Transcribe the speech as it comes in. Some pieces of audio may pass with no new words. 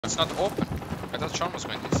It's not open. I thought Sean was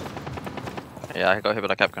going this. Yeah, I got hit with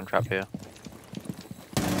a Capcom trap here.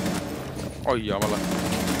 Oh Yamala.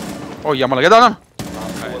 Oh Yamala, get down!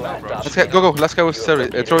 Let's get, go, let's go with throw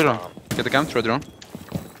it on. Get the gun, throw it on.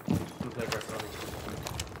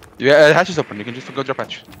 Yeah, hatch is open, you can just go drop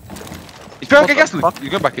hatch. He's back, I guess. You go back, you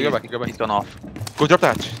go back, you go back. He's gone off. Go drop the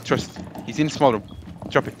hatch, trust. He's in the small room.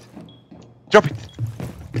 Drop it. Drop it!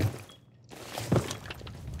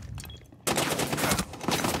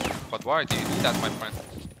 But why do you do that, my friend?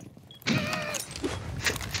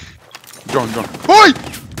 Drone. Oi!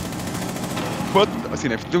 What? I see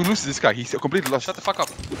if don't lose this guy, he's completely lost. Shut the fuck up.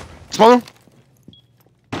 Small room!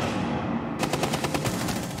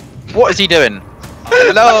 What is he doing?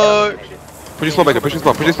 Hello! Pushing small back there, pushing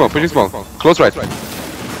small. Close right.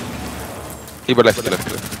 He went left.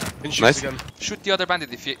 Nice. Again. Shoot the other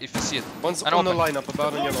bandit if you see it. One's and on the open. lineup,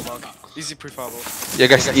 about on yellow mark. Easy pre-fable. Yeah,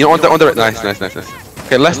 guys, you know, on the right. Nice.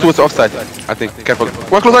 Okay, last two is offside, I think. Careful.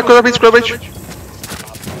 One close right, close bridge.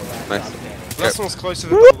 Nice. Last one's close to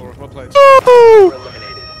the door. Well played.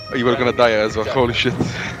 Oh, you were gonna die as well. Holy shit.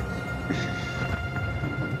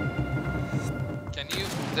 Can you?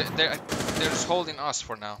 They're just holding us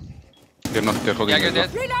for now. They're not. They're holding. Yeah, you're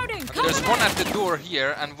dead. Reloading. There's one at the door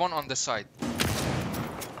here and one on the side.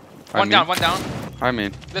 One One down. I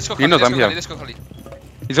mean, Let's go. he knows I'm here. Let's go, Khalid.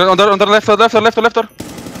 He's on the left.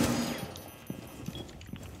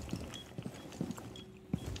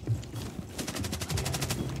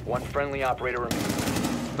 One friendly operator remaining.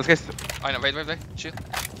 Let's guys. I know. Wait. Shit.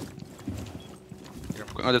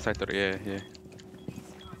 Other side door. Yeah.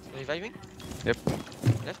 Reviving? Yep.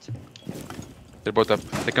 Left? They're both up.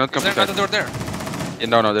 They cannot come Is there inside. another door there?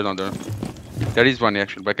 Yeah, no, they're not. There is one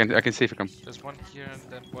actually, but I can see if he comes. There's one here and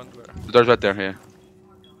then one there. The door's right there. Yeah.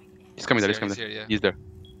 He's coming there. He's here, yeah. He's there.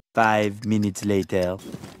 5 minutes later.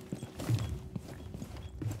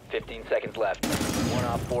 15 seconds left. 1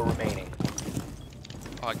 op 4 remaining.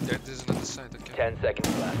 Oh, there's another side. Okay. 10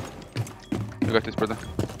 seconds left. You got this, brother.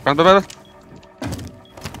 Come on,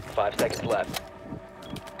 5 seconds left.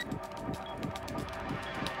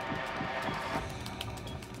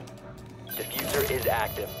 Diffuser is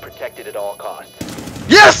active. Protected at all costs.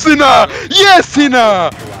 Yes, Sina! Yes,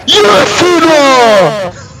 Sina! Yes,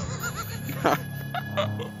 Sina!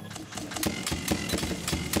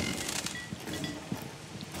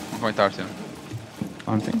 I'm going towards him.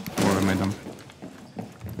 Hunting? Or made them?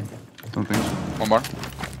 Don't think so. One more.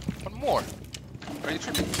 One more. Are you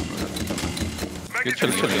tripping? Good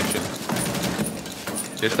chilling.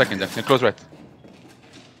 They're stuck in there. They're close right.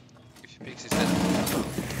 If he picks his head.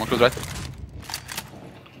 One close right.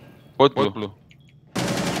 Both blue.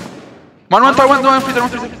 One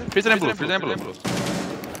freezer and blue.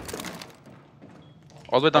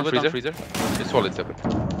 All the way down freezer. Just hold it separate.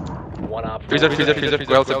 1 op 4 Freezer.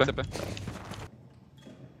 Well separate.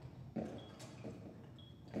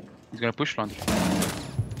 He's gonna push launch.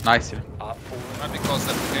 Nice. Op 4 Might be close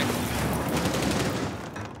left, okay?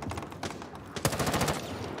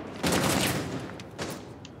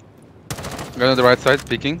 Guy on the right side,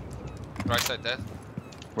 peeking. Right side dead.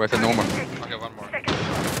 Right side, no more. Okay, one more.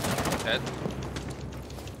 Dead.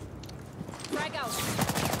 Frag out.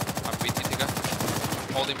 I'm beating Tiga.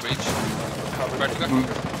 Holding breach. Where to go?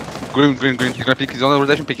 Green. He's gonna peek. He's on the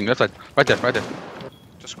rotation, peeking. Left side. Right there.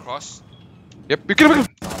 Just cross. Yep. You kill him.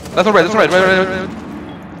 That's all right. Right.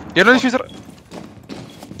 Get on this freezer.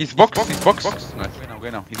 He's box. Nice. Go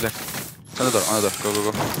now. He's left. Another door.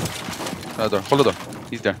 Go. Another door. Hold the door.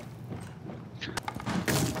 He's there.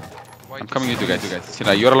 Why I'm coming with you guys.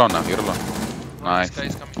 Sina, you're alone now. Nice. This guy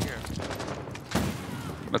is coming here.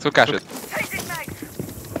 Let's go cash it. Thanks.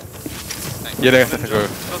 Yeah, there. Go.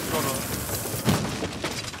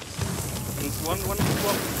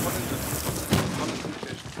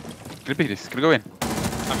 Can you pick this? Can you go in?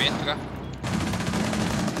 I'm in, Tiga.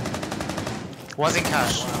 One's in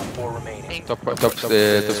cash. 1 op 4 remaining. Top. Go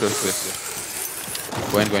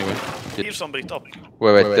in. Leave somebody top.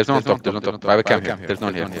 Wait. There's no one top. I have a cam here. There's no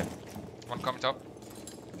one here. One coming top.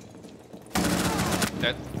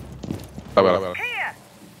 Dead. Well.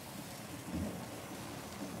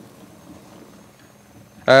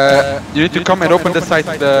 You need to come and open the site.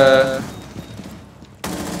 4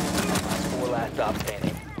 last stop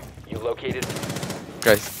standing. You located.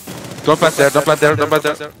 Guys, don't plant there. Wait, what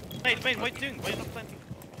are you doing?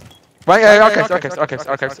 Why are you not planting? Right,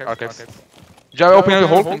 archives. Did you open the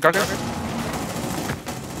hole in archives?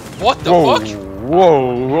 What the fuck?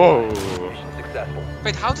 Whoa. Mission successful.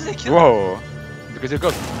 Wait, how did they kill him? Whoa. Because you're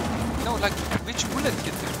good. No, like, which bullet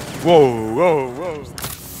hit him? Whoa.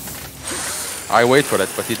 I wait for that,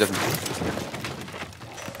 but he doesn't.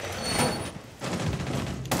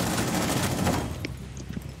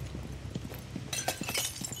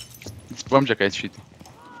 وامجك عايز شيت.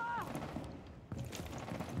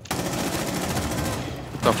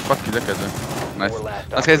 The fuck is that guy doing? Nice.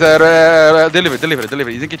 This guy's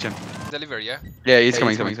delivery. He's in kitchen. Deliver, yeah? Yeah, he's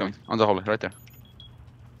coming. On the hole, right there.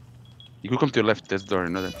 You could come to your left, there's the door,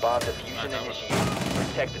 another. Bomb diffusion initiated.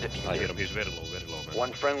 Protect the I diffuser. hear him, he's very low, man.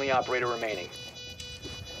 One friendly operator remaining.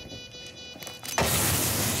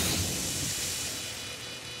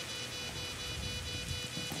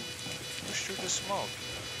 Push through the smoke.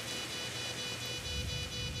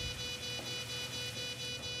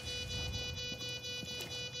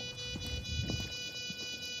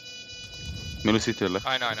 Middle seat to your left.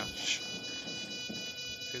 I know. Shh.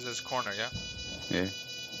 He's this corner, yeah? Yeah.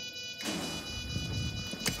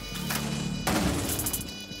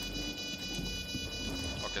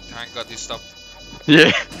 Okay, thank God he stopped.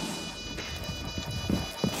 Yeah.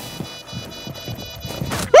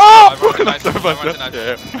 I want a knife. I want a knife.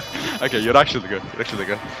 Yeah. Okay, you're actually good.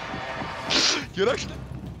 You're actually.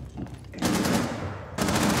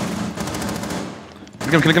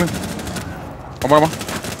 Kill him.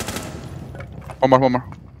 One more.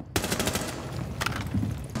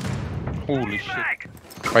 Holy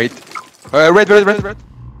shit. Wait. Red.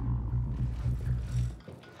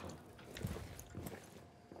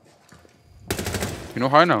 You know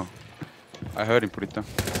how now? I heard him put it down.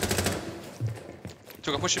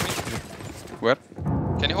 Took a push at me. Where?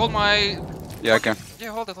 Can you hold my... Yeah, I can.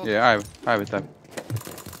 Yeah, hold it. Yeah, I have it.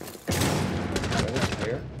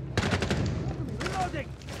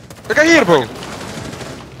 The guy here, bro!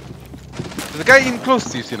 There's a guy in close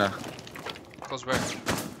to you, Sina. Close where?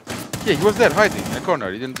 Yeah, he was there hiding in a corner.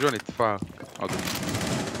 He didn't run it far out.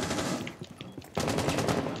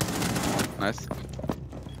 Nice.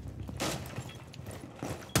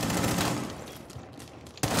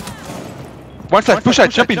 One side, push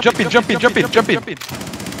side, jump in.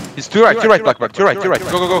 He's to right, Blackbird, to right. Go.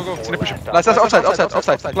 Sina, push him. Last, offside. Plant.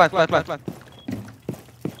 Offside,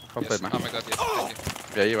 Yes. man. Oh my God, yes.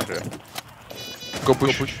 Thank you. Yeah, you were there. Go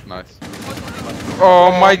push. Nice.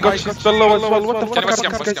 Oh my God, she's below as well. What the Can fuck? you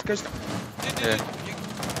see Guys. him?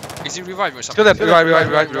 Yeah. Is he reviving or Still something? there.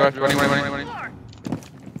 Revive. Running.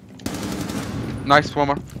 Nice, one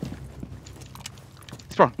more.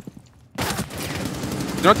 Spawn.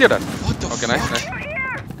 Do not hear that. What the Okay, fuck? nice.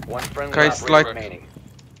 One friendly Guys, operator like- remaining.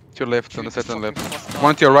 To your left, on the set on left.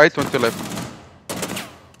 One to your right, one to your left.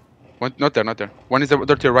 One, not there. One is the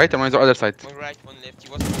other to your right, and one is the other side. One right, one left. He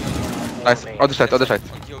was on Nice. Other side.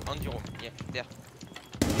 your room. Yeah, there.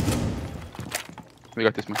 We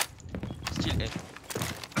got this, man. Still A.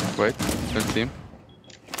 Wait, don't see him.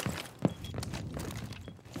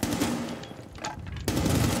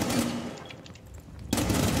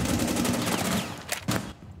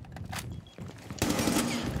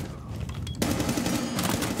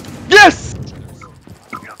 Yes!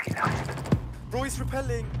 Bro, he's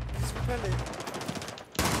repelling.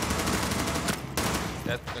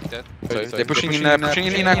 Dead, look dead. They're pushing in Aqua.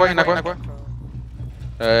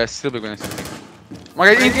 Still big one.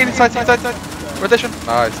 Okay, inside. Rotation.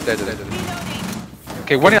 Ah, it's dead.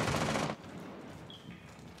 Okay, one in.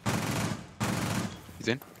 He's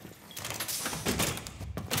in.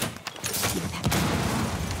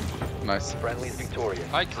 Nice. Friendly's victorious.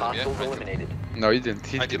 I killed him, yeah. Hostiles eliminated. No, you didn't.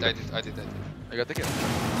 He I did. killed him. I got the kill.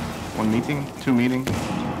 One meeting, two meeting.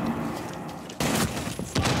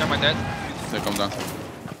 Am I dead? They come down.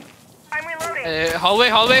 Hallway.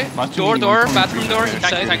 Last Door, meeting, door, one bathroom door, three.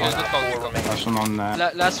 inside. Thank you. Good call. Last one on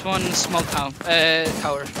Last one, small town.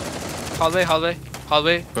 Tower. Hallway.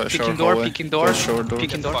 Got a shower Peeking door, hallway. peeking door. Got a shower door.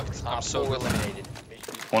 Peeking door. Fucked. I'm so Four good. eliminated.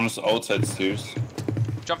 One is outside stairs.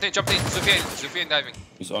 Jumped in. Zufien diving.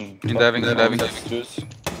 He's on. In diving. Outside stairs.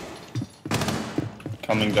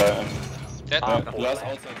 Coming down. Dead. Last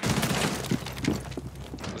outside.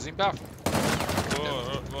 Was in bathroom.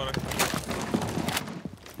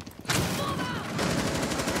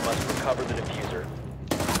 Must recover the diffuser.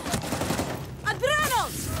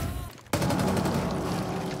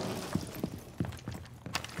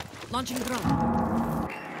 Launching drone.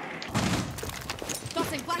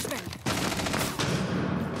 Tossing flashbang.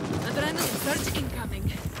 Adrenaline surge incoming.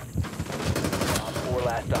 Four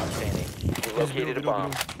last stop standing. You located a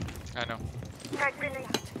bomb. I know.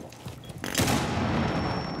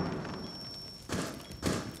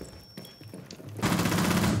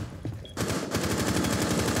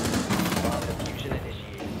 Bomb diffusion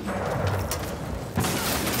initiated.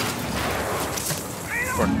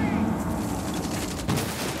 Fuck.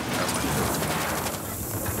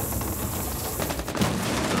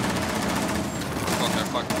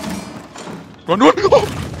 Run!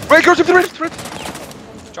 Oh! Wait, go to the red!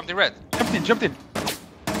 Jumped in red. Jumped in.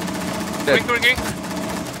 Ring.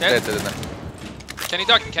 Dead, dead, dead. Can he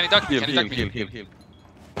duck me? Can he duck me? Heal, Can he duck heal, me? heal, heal, heal.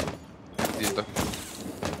 He's duck.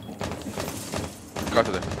 Got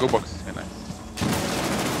to there. Go box. Yeah, nice.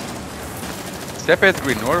 Step at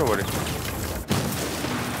green, or what?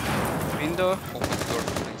 Window. Open the door,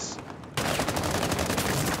 please.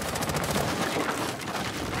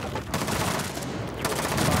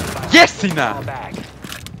 Yes, Sina! Back.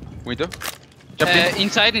 Window. Jump in.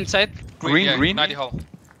 Inside, inside. Green, yeah, green. 90 hole.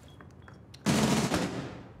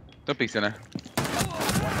 Don't pick Sina.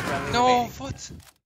 No, what?